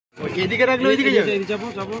এদিকে রাখলে ওইদিকে যাবো।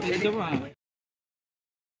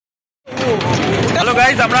 হ্যালো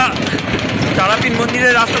গাইস, আমরা তারাপীঠ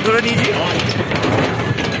মন্দিরের রাস্তা ধরে নিয়েছি।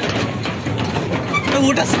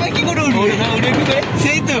 ওটার সময় কি করে উঠবো?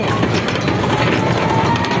 সেই তো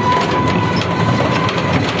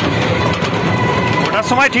ওটার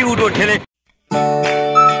সময় ঠিক উঠবো ঠেলে।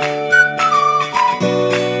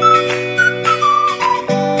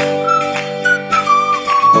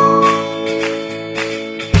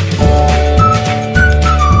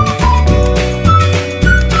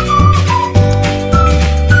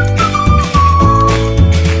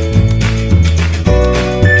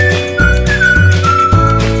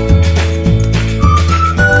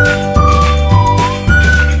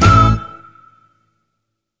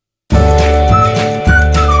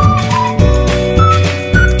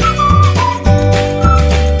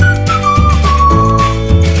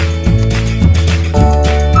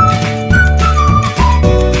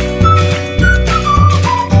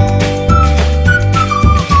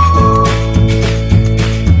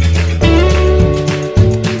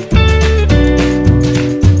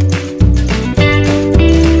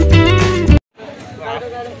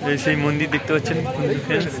 সেই মন্দির দেখতে পাচ্ছেন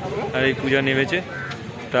ফ্রেন্ডস, আর এই পূজা নেমেছে।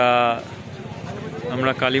 তা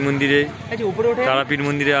আমরা কালী মন্দিরে, তারাপীঠ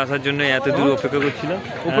মন্দিরে আসার জন্য এত দূর অপেক্ষা করছিলাম।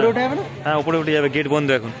 হ্যাঁ, উপরে উঠে যাবে, গেট বন্ধ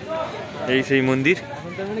এখন। এই সেই মন্দির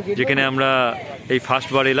যেখানে আমরা এই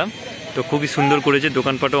ফার্স্টবার এলাম। তো খুবই সুন্দর করেছে,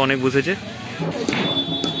 দোকানপাটও অনেক বসেছে।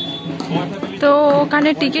 তো ওখানে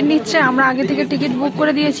টিকিট নিচ্ছে, আমরা আগে থেকে টিকিট বুক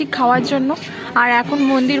করে দিয়েছি খাওয়ার জন্য। আর এখন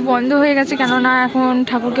মন্দির বন্ধ হয়ে গেছে, কেননা এখন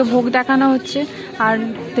ঠাকুরকে ভোগ দেখানো হচ্ছে। আর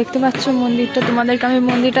দেখতে পাচ্ছ মন্দিরটা, তোমাদেরকে আমি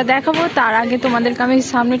মন্দিরটা দেখাবো, তার আগে তোমাদেরকে আমি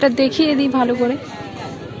সামনেটা দেখিয়ে দিই ভালো করে।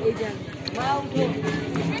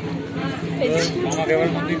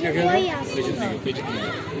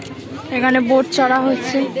 এখানে বোট চড়া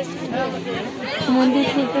হচ্ছে, মন্দির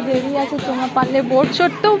থেকে দেরি আছে, তোমরা পারলে বোট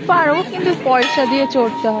চড়তেও পারো, কিন্তু পয়সা দিয়ে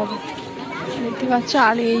চড়তে হবে। দেখতে পাচ্ছ,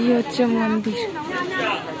 আর এই হচ্ছে মন্দির।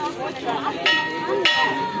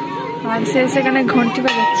 আর সেখানে ঘন্টি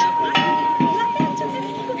বাজাচ্ছে।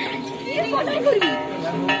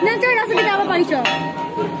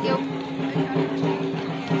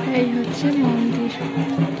 এই হচ্ছে মন্দির।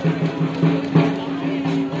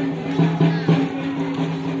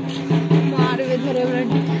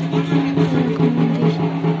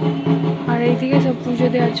 আর এইদিকে সব পুজো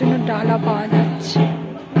দেওয়ার জন্য ডালা পাওয়া যাচ্ছে,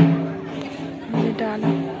 ডালা।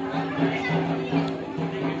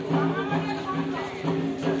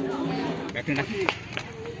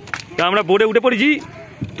 তা আমরা বোটে উঠে পড়েছি।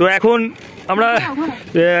 তো এখন আমরা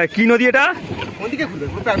কি নদী এটা?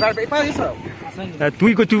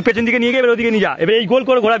 তুই পেছন দিকে নিয়ে গিয়ে এবার ওদিকে নিয়ে যা। এবার এই গোল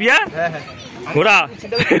করে ঘোরাবি। হ্যাঁ, ঘোরা।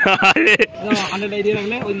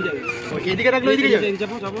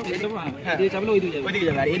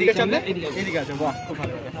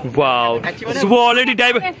 শুভ অলরেডি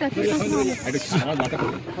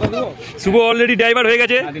ড্রাইভার হয়ে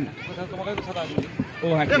গেছে।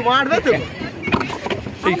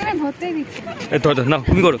 না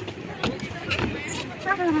তুমি করো।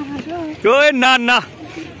 না না,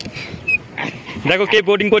 দেখো কে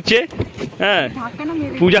বোটিং করছে। হ্যাঁ,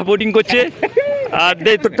 পূজা বোটিং করছে। আর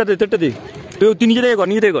দে তোরটা দে, তুই নিজে থেকে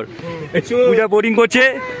কর। পূজা বোটিং করছে।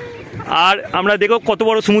 আর আমরা দেখো কত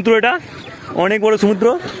বড় সমুদ্র, এটা অনেক বড় সমুদ্র।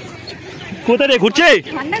 কোথায় রে ঘুরছে?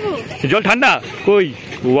 জল ঠান্ডা কই?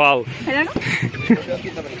 ওয়াও।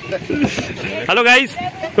 হ্যালো গাইস,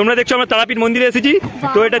 তোমরা দেখছো আমরা তারাপীঠ মন্দিরে এসেছি।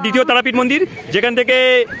 তো এটা দ্বিতীয় তারাপীঠ মন্দির, যেখান থেকে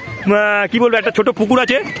কি বলবো, একটা ছোট পুকুর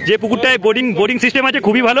আছে, যে পুকুরটায় বোটিং সিস্টেম আছে,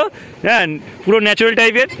 খুবই ভালো। হ্যাঁ, পুরো ন্যাচারাল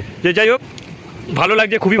টাইপের। যে যাই হোক, ভালো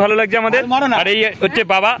লাগছে, খুবই ভালো লাগছে আমাদের। আর এই হচ্ছে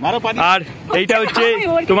বাবা, আর এইটা হচ্ছে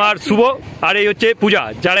তোমার শুভ, আর এই হচ্ছে পূজা,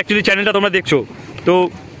 যার অ্যাকচুয়ালি চ্যানেলটা তোমরা দেখছো। তো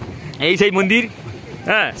এই সেই মন্দির।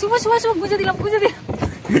 হ্যাঁ,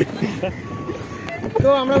 তো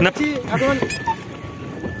আমরা এখন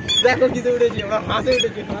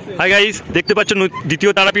হাই গাইস, দেখতে পাচ্ছ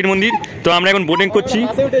দ্বিতীয় তারাপীঠ মন্দির। তো আমরা এখন বোটিং করছি।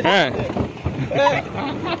 হ্যাঁ,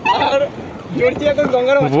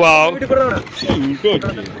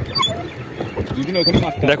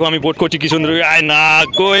 দেখো আমি বোট করছি, কি সুন্দর। আয় না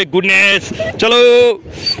কই, গুডনেস। চলো,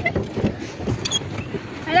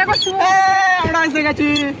 আমরা এসে গেছি।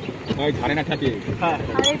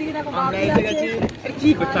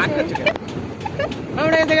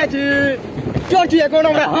 চড়ছি এখন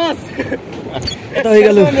আমরা হাঁস।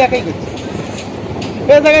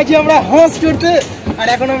 আমরা হাঁস চড়তে, আর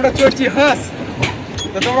এখন আমরা চড়ছি হাঁস।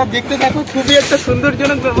 তো তোমরা দেখতে থাকো, খুবই একটা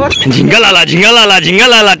সুন্দরজনক ব্যাপার। ঝিঙ্গালালা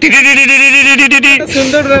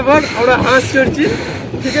সুন্দর ব্যাপার, আমরা হাঁস চড়ছি।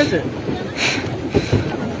 ঠিক আছে,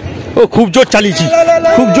 ও ও খুব জোর চালিয়েছি,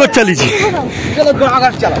 খুব জোর চালিয়েছি,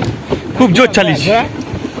 খুব জোর চালিয়েছি,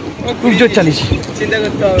 খুব জোর চালিয়েছি। চিন্তা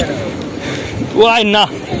করতে হবে না। ও আয় না,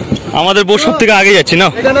 আমাদের বোট সব থেকে আগে যাচ্ছে না।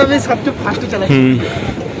 এটা আমি সবচেয়ে ফার্স্টে চালাই,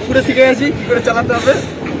 পুরো শিখে গেছি কি করে চালাতে হবে।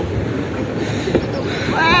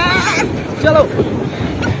 চলো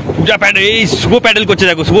পূজা প্যাডেল, এই শুভ প্যাডেল করছে,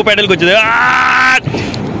 দেখো শুভ প্যাডেল করছে, দেখো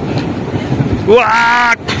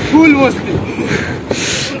ফুল মস্তি।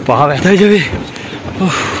 পা ব্যথা হয়ে যাবে।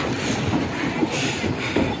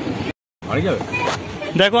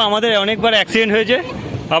 দেখো আমাদের অনেকবার অ্যাক্সিডেন্ট হয়েছে,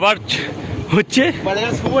 আবার হচ্ছে,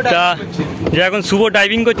 তা যে এখন শুভ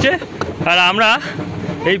ডাইভিং করছে আর আমরা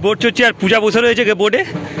এই বোট চড়ছি, আর পূজা বসে রয়েছে বোটে।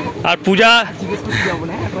 আর পূজা,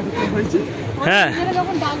 হ্যাঁ,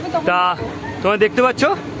 তা তোমরা দেখতে পাচ্ছ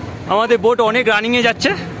আমাদের বোট অনেক রানিংয়ে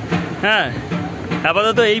যাচ্ছে। হ্যাঁ,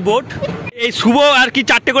 আপাতত এই বোট, এই শুভ আর কি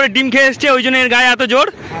 4টে করে ডিম খেয়ে এসছে, ওই জন্য এর গায়ে এত জোর,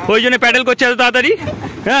 ওই জন্য প্যাডেল করছে এত তাড়াতাড়ি।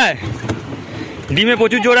 হ্যাঁ, ডিমে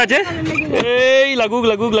প্রচুর জোর আছে। এই লাগুক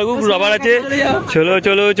লাগুক লাগুক, রাবার আছে। চলো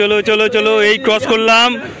চলো চলো চলো চলো, এই ক্রস করলাম।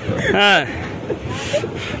 হ্যাঁ,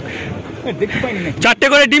 4টে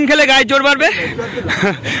করে ডিম খেলে গায়ে জোর বাড়বে,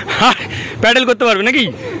 প্যাডেল করতে পারবে নাকি।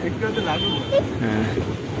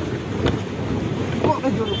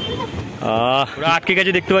 ওরা আটকে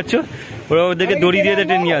গেছে দেখতে পাচ্ছ, ওরা ওদেরকে দড়ি দিয়ে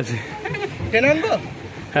টেনে নিয়ে আসে।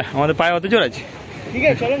 হ্যাঁ, আমাদের পায়ে অত জোর আছে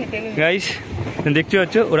গাইস, দেখতে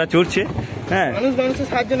পাচ্ছ ওরা চড়ছে। হ্যাঁ,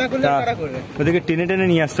 ওদেরকে টেনে টেনে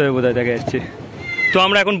নিয়ে আসতে হবে বোধহয়, দেখা যাচ্ছে। তো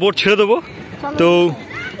আমরা এখন বোট ছেড়ে দেবো। তো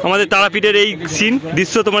আমাদের তারাপীঠের এই সিন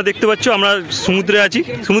দৃশ্য তোমরা দেখতে পাচ্ছ, আমরা সমুদ্রে আছি,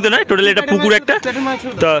 সমুদ্রে নয় টোটালি এটা পুকুর একটা।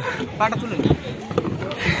 তা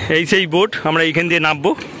এই সেই বোট, আমরা এইখান দিয়ে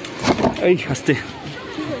নামবো। এই আসতে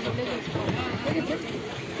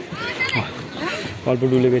অল্প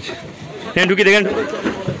ডুলে গেছে, হ্যাঁ ঢুকি দেখেন।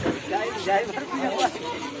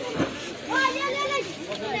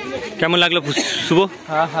 কেমন লাগলো শুভ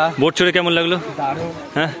বোট চড়ে, কেমন লাগলো?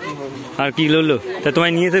 হ্যাঁ, আর কি লাগলো? তা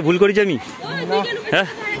তোমায় নিয়ে এসে ভুল করেছি আমি? হ্যাঁ,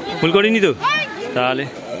 ভুল করিনি তো তাহলে।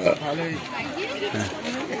 হ্যাঁ,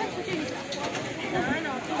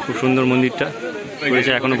 খুব সুন্দর মন্দিরটা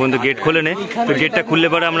করেছে, এখনো পর্যন্ত গেট খোলেনি। তো গেটটা খুললে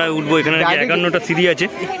পরে আমরা উঠবো। এখানে 51টা সিঁড়ি আছে,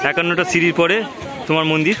 51টা সিঁড়ির পরে তোমার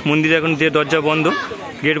মন্দির এখন যে দরজা বন্ধ,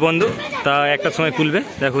 গেট বন্ধ, তা একটার সময় খুলবে,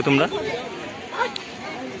 দেখো তোমরা।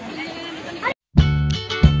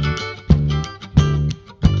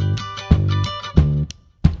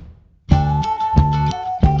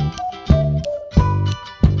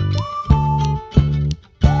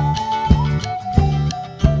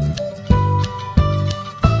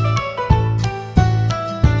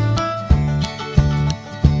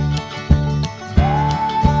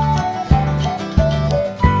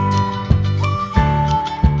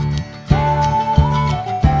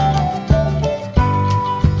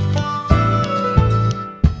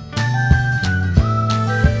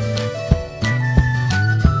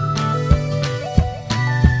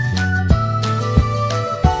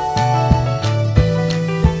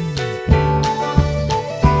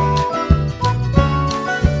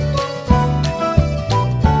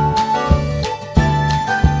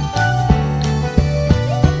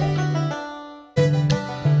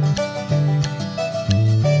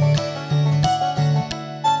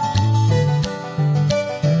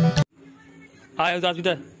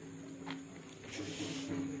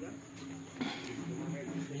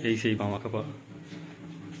 এই সেই বামা খাপা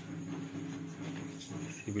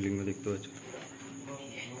শিবলিঙ্গ দেখতে পাচ্ছ।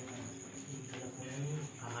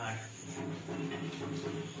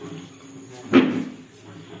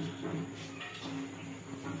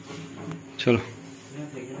 চলো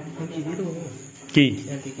কি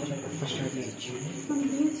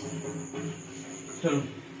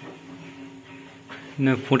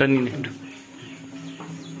না, ফোঁটা নিন একটু।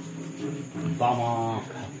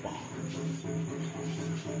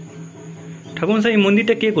 ঠাকুর সাহেব, এই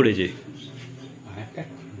মন্দিরটা কে করেছে?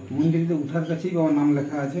 মন্দিরটা উঠার কাছেই বাবার নাম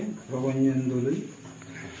লেখা আছে, প্রবঞ্জন দোলই।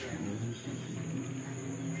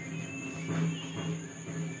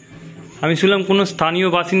 আমি শুনলাম কোনো স্থানীয়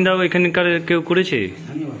বাসিন্দাও এখানকার কেউ করেছে।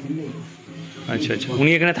 আচ্ছা আচ্ছা, উনি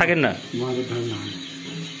এখানে থাকেন না?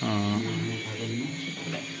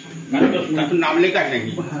 নাম লেখা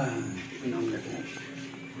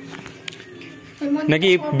নাকি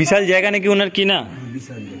বিশাল জায়গা নাকি ওনার কি না?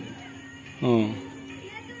 বিশাল জায়গা। ও,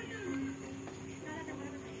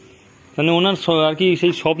 তাহলে ওনার আর কি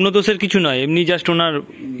সেই স্বপ্ন দোষের কিছু নয়, এমনি জাস্ট ওনার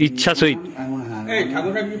ইচ্ছা সহিত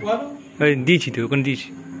দিয়েছি তো, ওখানে দিয়েছি।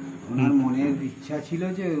 ওনার মনের ইচ্ছা ছিল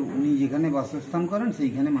যে উনি যেখানে বাসস্থান করেন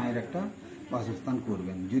সেইখানে মায়ের একটা বাসস্থান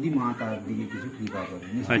করবেন, যদি মা তার দিকে কিছু কৃপা করে।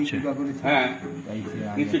 নিশ্চয়ই কৃপা করেছে, তাই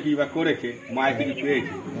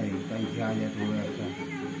সে আজ এত বড় একটা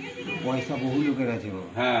পয়সা বহু লোকের আছে বাবা।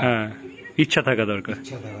 হ্যাঁ, ইচ্ছা থাকা দরকার,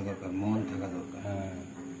 ইচ্ছা থাকা দরকার, মন থাকা দরকার।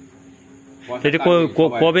 এটা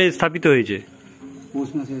কবে স্থাপিত হয়েছে? পৌষ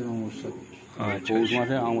মাসের অমাবস্যা। আচ্ছা, পৌষ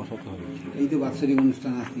মাসে অমাবস্যা হয়েছে। এই তো বাৎসরিক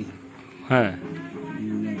অনুষ্ঠান আসতেছে। হ্যাঁ,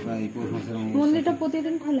 প্রায় পৌষ মাসের অমাবস্যা। মন্দিরটা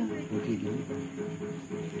প্রতিদিন খোলা? প্রতিদিন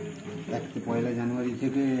 1 জানুয়ারি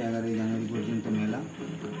থেকে 11 জানুয়ারি পর্যন্ত মেলা।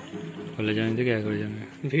 1 জানুয়ারি থেকে 11 জানুয়ারি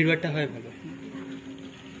ভিড়ভাড়টা হয় ভালো।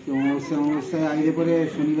 অমাবস্যায় আইলে পরে,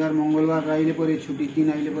 শনিবার মঙ্গলবার আইলে পরে, ছুটির দিন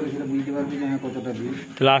আইলে পরে সেটা বুঝতে পারবে যে হ্যাঁ কতটা ভিড়।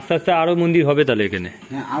 তাহলে আস্তে আস্তে আরো মন্দির হবে তাহলে এখানে?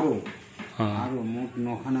 হ্যাঁ, আরো মোট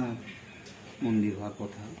 9খানা মন্দির হওয়ার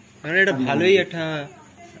কথা। মানে এটা ভালোই একটা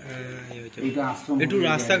এইটা আশ্রম, একটু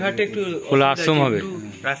রাস্তাঘাটে একটু খোলা আশ্রম হবে।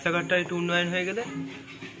 রাস্তাঘাটটা একটু উন্নয়ন হয়ে গেলে,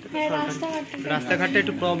 রাস্তাঘাটটা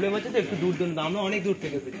একটু প্রবলেম আছে তো, একটু দূর দূর, আমরা অনেক দূর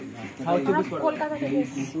থেকে এসেছি। কলকাতা থেকে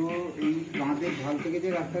এসেছি। তো এই বাঁধের ঢাল থেকে যে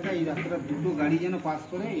রাস্তাটা, এই রাস্তাটা দুটো গাড়ি যেন পাস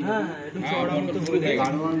করে,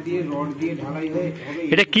 গাড়োয়াল দিয়ে রড দিয়ে ঢালাই হবে।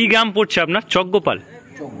 এটা কি গ্রাম পড়ছে আপনার? চকগোপাল।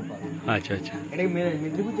 চকগোপাল। আচ্ছা আচ্ছা, এটা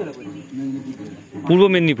মেদিনীপুর জেলা পড়ছে। পূর্ব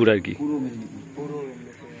মেদিনীপুর আর কি। পূর্ব মেদিনীপুর,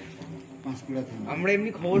 পাঁশকুড়া থানা। আমরা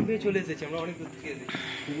এমনি খবর পেয়ে চলে এসেছি, আমরা অনেক দূর থেকে এসেছি।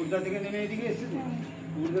 পুকুরদা থেকে নেমে এদিকে এসেছি।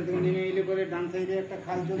 পুকুরদা থেকে নেমে এলে পরে ডান সাইডে একটা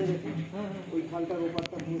খাল চলে গেছে, ওই খালটার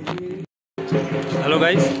ওপারটা হ্যালো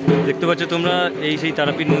গাইস, দেখতে পাচ্ছ তোমরা এই সেই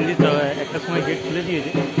তারাপীঠ মন্দির। তো একটা সময় গেট খুলে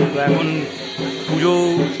দিয়েছে, তো এখন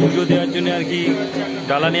পুজো দেওয়ার জন্য আর কি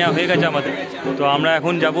ডালা নেওয়া হয়ে গেছে আমাদের। তো আমরা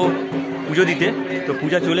এখন যাব পুজো দিতে। তো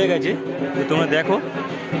পূজা চলে গেছে, তো তোমরা দেখো।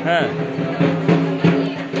 হ্যাঁ,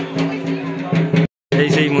 এই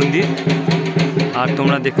সেই মন্দির, আর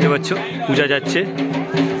তোমরা দেখতে পাচ্ছ পূজা যাচ্ছে,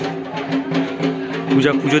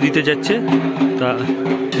 পুজো দিতে যাচ্ছে। তা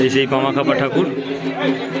এই সেই কামাখ্যা ঠাকুর।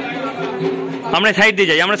 আমরা সাইড দিয়ে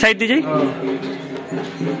যাই।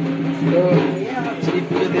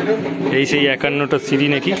 এই সেই 51টা সিঁড়ি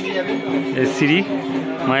নাকি, এই সিঁড়ি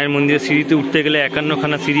মায়ের মন্দিরের সিঁড়িতে উঠতে গেলে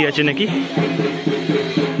 51খানা সিঁড়ি আছে নাকি।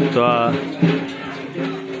 তো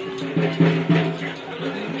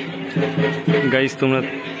গাইস তোমরা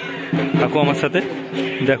থাকো আমার সাথে,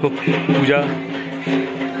 দেখো পূজা।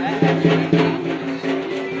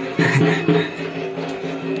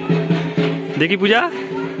 দেখি পূজা।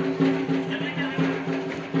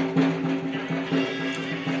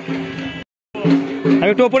 আমি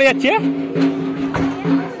একটু ওপরে যাচ্ছি।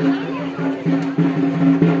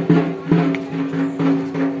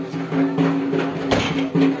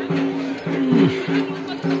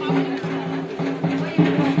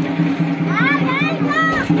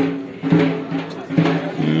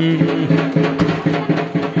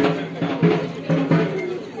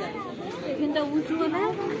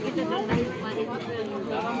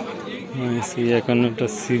 সেই 51টা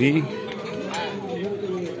সিঁড়ি।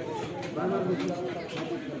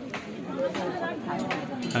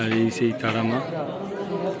 আর এই সেই তারা মা,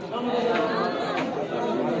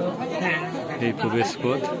 এই প্রবেশ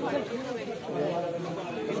পথ।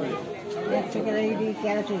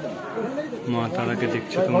 মা তারাকে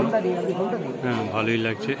দেখছো তোমরা? হ্যাঁ, ভালোই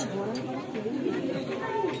লাগছে।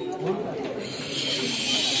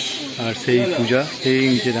 আর সেই পূজা এই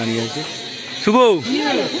নিচে দাঁড়িয়ে আছে। শুভ,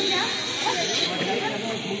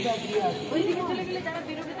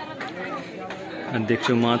 আর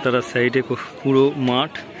দেখছো মা তারার সাইডে পুরো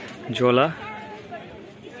মাঠ জলা।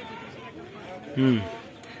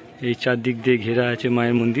 এই চারদিক দিয়ে ঘেরা আছে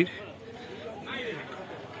মায়ের মন্দির।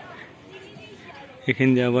 এখান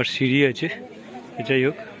দিয়ে আবার সিঁড়ি আছে। যাই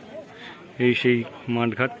হোক, এই সেই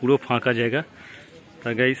মাঠঘাট পুরো ফাঁকা জায়গা। তা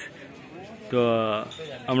গাইস, তো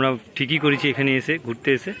আমরা ঠিকই করেছি এখানে এসে, ঘুরতে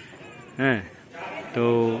এসে। হ্যাঁ, তো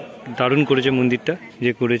দারুণ করেছে মন্দিরটা,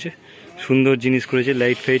 যে করেছে সুন্দর জিনিস করেছে।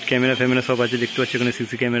 লাইট ফাইট, ক্যামেরা ফ্যামেরা সব আছে, দেখতে পাচ্ছি এখানে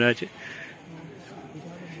সিসি ক্যামেরা আছে।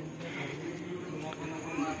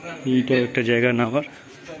 এইটা একটা জায়গা নামার।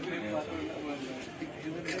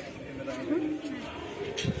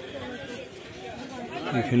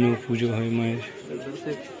 এখানেও পুজো হয় মায়ের।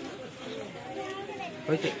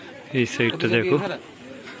 এই সাইডটা দেখো,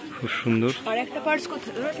 খুব সুন্দর।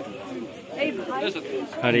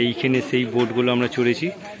 আর এইখানে সেই বোটগুলো আমরা চড়েছি,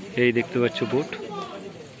 এই দেখতে পাচ্ছ বোট,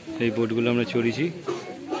 এই বোটগুলো আমরা চড়েছি।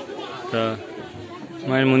 তা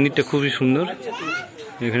মায়ের মন্দিরটা খুবই সুন্দর,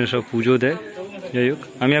 এখানে সব পুজো দেয়। যাই হোক,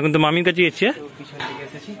 আমি এখন তো মামির কাছে গেছি।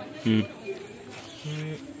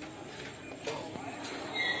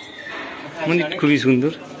 মন্দির খুবই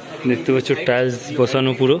সুন্দর, দেখতে পাচ্ছ টাইলস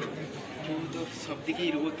বসানো পুরো।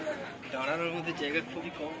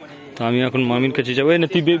 তো আমি এখন মামির কাছে যাবো। না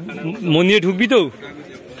তুই মন্দিরে ঢুকবি তো?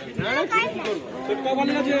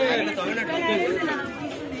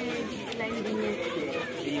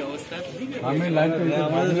 আমি লাইন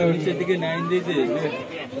দিকে 9 দিয়েছে।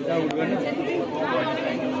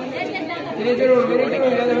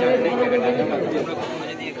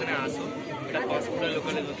 এখানে আসো, এটা 5 ফুটা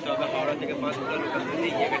লোকালে ধরতে হবে, হাওড়া থেকে 5 ফুটা লোকাল ধরে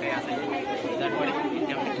এই জায়গাটায় আসা যায়। তারপরে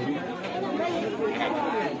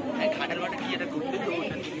ঘাটাল বাটা কি এটা করতে তো।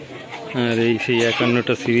 আর এই সেই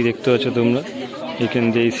 51টা সিঁড়ি দেখতে পাচ্ছ তোমরা, এখান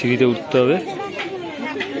দিয়ে এই সিঁড়িতে উঠতে হবে।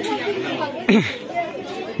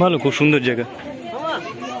 ভালো, খুব সুন্দর জায়গা।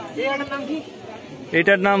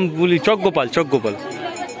 এটার নাম বলি চকগোপাল। চকগোপাল।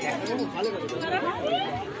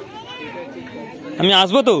 আমি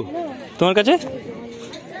আসবো তো তোমার কাছে।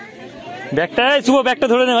 ব্যাগটা শুভ, ব্যাগটা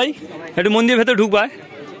ধরে নে ভাই, একটু মন্দিরের ভেতর ঢুকবা।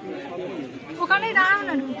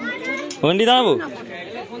 ওখানটি দাঁড়াবো।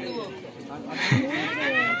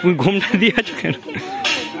 তুমি ঘুমটা দিয়ে আছো কেন?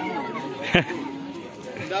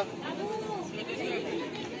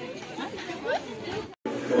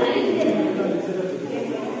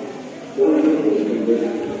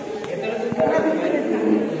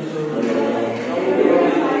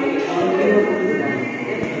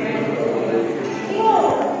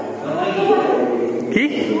 কি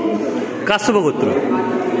কাশ্যপ গোত্র?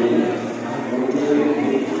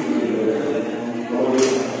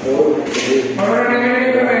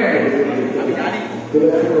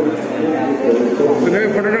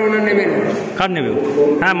 কার নেবে?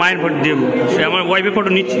 হ্যাঁ, মায়ের ফটো দিয়ে, আমার ওয়াইফের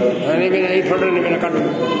ফটো নিচ্ছি। এই ফটো নেবে না,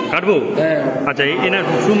 কাটবো? আচ্ছা, এই না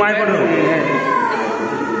শুধু মায়ের ফটো।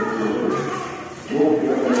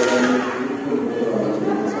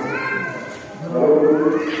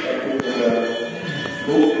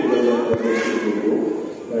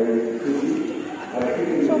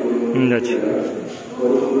 আচ্ছা,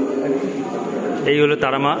 এই হলো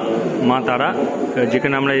তারা মা তারা,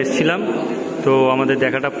 যেখানে আমরা এসেছিলাম। তো আমাদের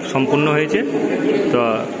দেখাটা সম্পূর্ণ হয়েছে। তো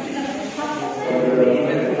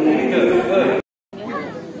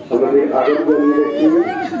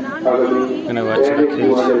এখানে বাচ্চারা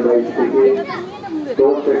খেলছে।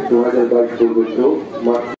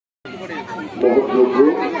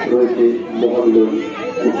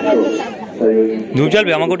 ধূপ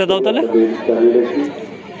জ্বালবে? আমাকে ওটা দাও তাহলে।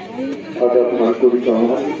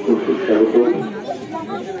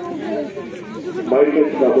 মায়ের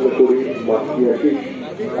কাছে কামনা করি মাতৃ আশীষ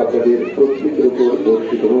আপনাদের প্রত্যেকের উপর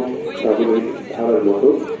বর্ষিত হোক শ্রাবণের ধারার মতো।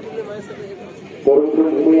 পরম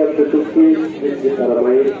ব্রহ্মময়ী আত্মশক্তি যে তারা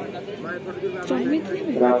মায়ের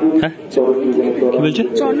রাতুল চরণ বলছে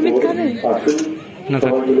আসুন না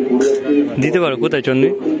থাক দিতে পারো। কোথায় চন্দ্রী?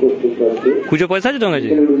 খুঁজো পয়সা আছে তোমার কাছে?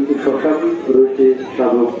 রয়েছে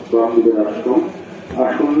সাধক বামদেবের আশ্রম।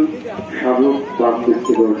 আসুন সাধক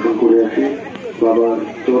বামদেবকে দর্শন করে আসি, বাবার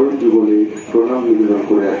চরণ জীবনে প্রণাম নিবেদন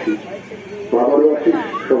করে আসি। বাবারও আসি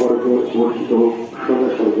সবার উপর বর্ষিত হোক সদা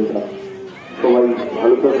সর্বদা। সবাই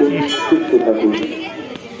ভালো থাকুন, সুস্থ থাকুন।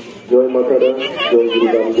 জয় মাতারা, জয় গুরু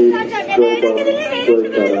বামদেব, জয় বাম, জয়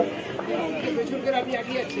তারা।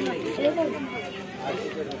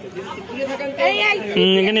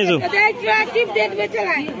 এখানে এসো।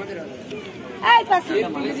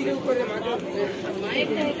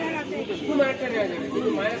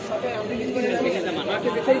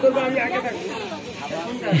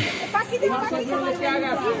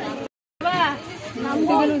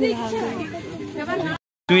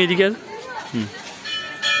 তুমি এদিকে আস।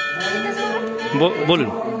 বলুন।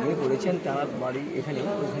 বলেছেন তার বাড়ি এখানে,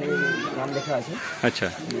 ওখানে নাম লেখা আছে। আচ্ছা,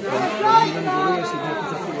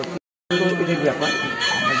 ব্যাপার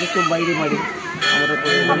আমাদের তো বাইরে বাড়ি,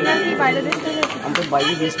 আমরা তো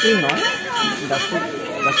বাইরে দেশতেই নয়, দাসপুর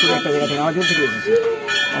একটা জায়গা থেকে আমাদের থেকে এসেছি।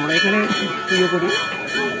 আমরা এখানে পুজো করি,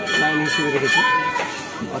 মায়ের হিসেবে রেখেছি।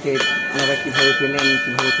 অতএব ওনারা কীভাবে পেলেন,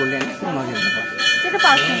 কীভাবে করলেন, ওনাদের ব্যাপার।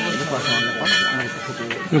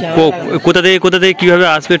 কোথা থেকে কিভাবে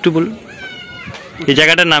আসবে একটু বলুন। এই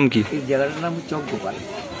জায়গাটার নাম কি? এই জায়গাটার নাম চকগোপাল।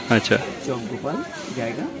 আচ্ছা, চকগোপাল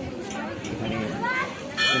জায়গা। এখানে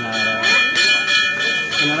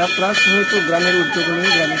এনারা প্লাস হয়তো গ্রামের উদ্যোগ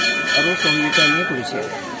নিয়ে, গ্রামের আরও সহযোগিতা নিয়ে করেছে।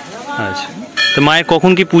 আচ্ছা, তো মায়ের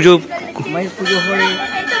কখন কি পুজো? মায়ের পুজো হয়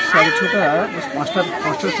 6:30,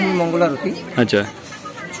 5টার সময় মঙ্গল আরতি। আচ্ছা,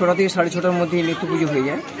 6টা থেকে 6:30টার মধ্যে নিত্য পুজো হয়ে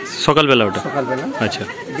যায় সকালবেলা। ওটা সকালবেলা। আচ্ছা,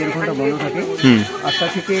 1.5 ঘন্টা বন্ধ থাকে। 8টা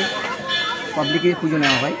থেকে পাবলিকের পুজো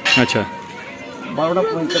নেওয়া হয়। আচ্ছা,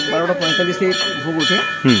 12:45-এ ভোগ ওঠে।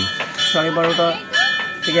 12:30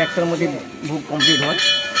 থেকে 1টার মধ্যে ভোগ কমপ্লিট হয়।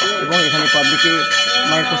 এবং এখানে পাবলিকে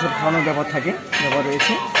মায়ের প্রসাদ খাওয়ানোর ব্যাপার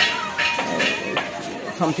রয়েছে।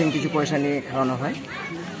 সামথিং কিছু পয়সা নিয়ে খাওয়ানো হয়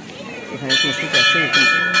এখানে।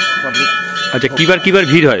 পাবলিক। আচ্ছা, কিবার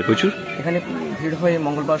ভিড় হয়? প্রচুর এখানে ভিড় হয়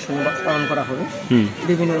মঙ্গলবার, শনিবার পালন করা হবে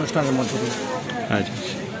বিভিন্ন অনুষ্ঠানের মধ্যে দিয়ে। আচ্ছা,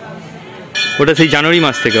 ওটা সেই জানুয়ারি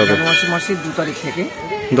মাস থেকে হবে? মাসের 2 তারিখ থেকে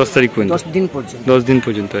 10 তারিখ পর্যন্ত, 10 দিন পর্যন্ত। 10 দিন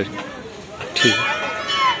পর্যন্ত আর কি। ঠিক,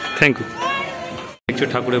 থ্যাংক ইউ। দেখছো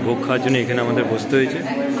ঠাকুরের ভোগ খাওয়ার জন্য এখানে আমাদের বসতে হয়েছে।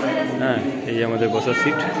 হ্যাঁ, এই যে আমাদের বসার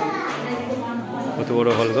সিট, কত বড়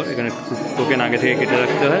হলঘর। এখানে টোকেন আগে থেকে কেটে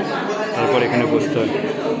রাখতে হয়, তারপর এখানে বসতে হয়।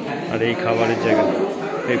 আর এই খাবারের জায়গা,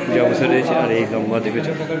 এই পূজা বসে রয়েছে। আর এই লম্বা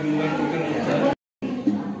দেখেছো,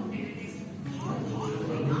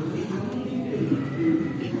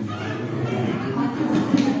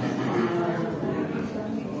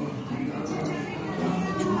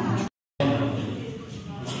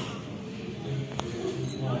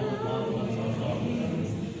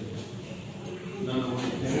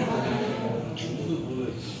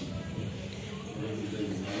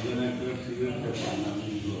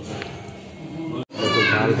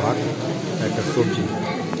 ডাল ভাত একটা সবজি।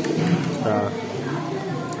 তা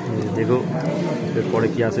দেখো এরপরে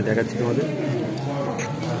কি আছে দেখাচ্ছি তোমাদের।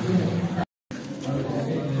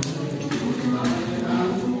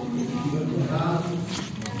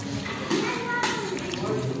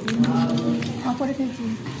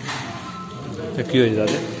 কি হয়েছে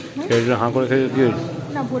দাদা? হাঁ করে খেয়ে কি হয়েছে?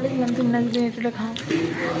 না, বলে দিলাম তুমি না যদি এটা খাও।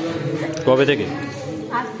 কবে থেকে?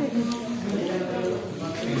 আজ থেকে।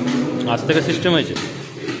 আজ থেকে সিস্টেম হয়েছে?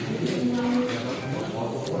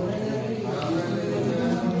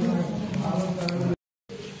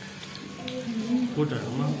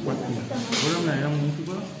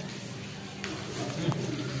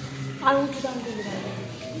 আর উঠে দাম করে দাও।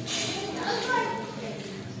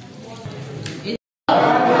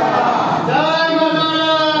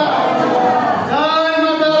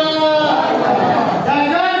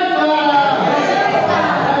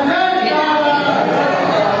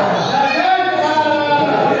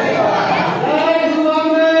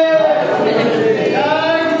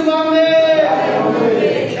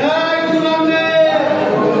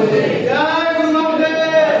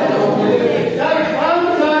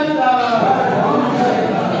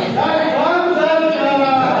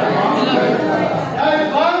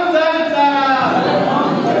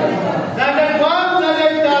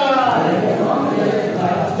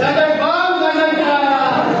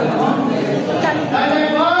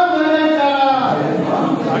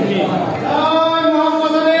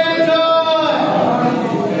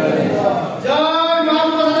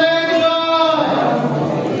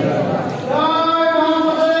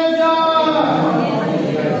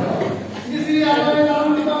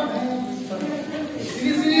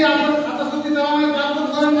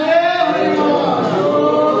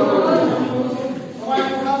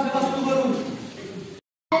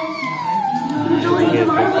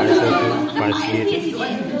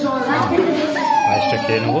 পায়েসটা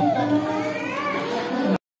খেয়ে নেবো।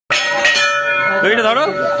 এইটা ধরো।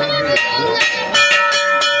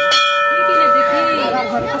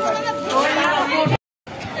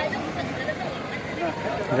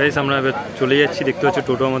 গাইস, আমরা এবার চলে যাচ্ছি। দেখতে পাচ্ছি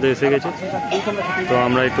টোটো আমাদের এসে গেছে। তো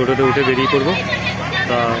আমরা এই টোটোতে উঠে বেরিয়ে পড়বো।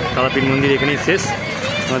 তা তারাপীঠ মন্দির এখানেই শেষ।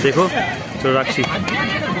 দেখো, চলো রাখছি।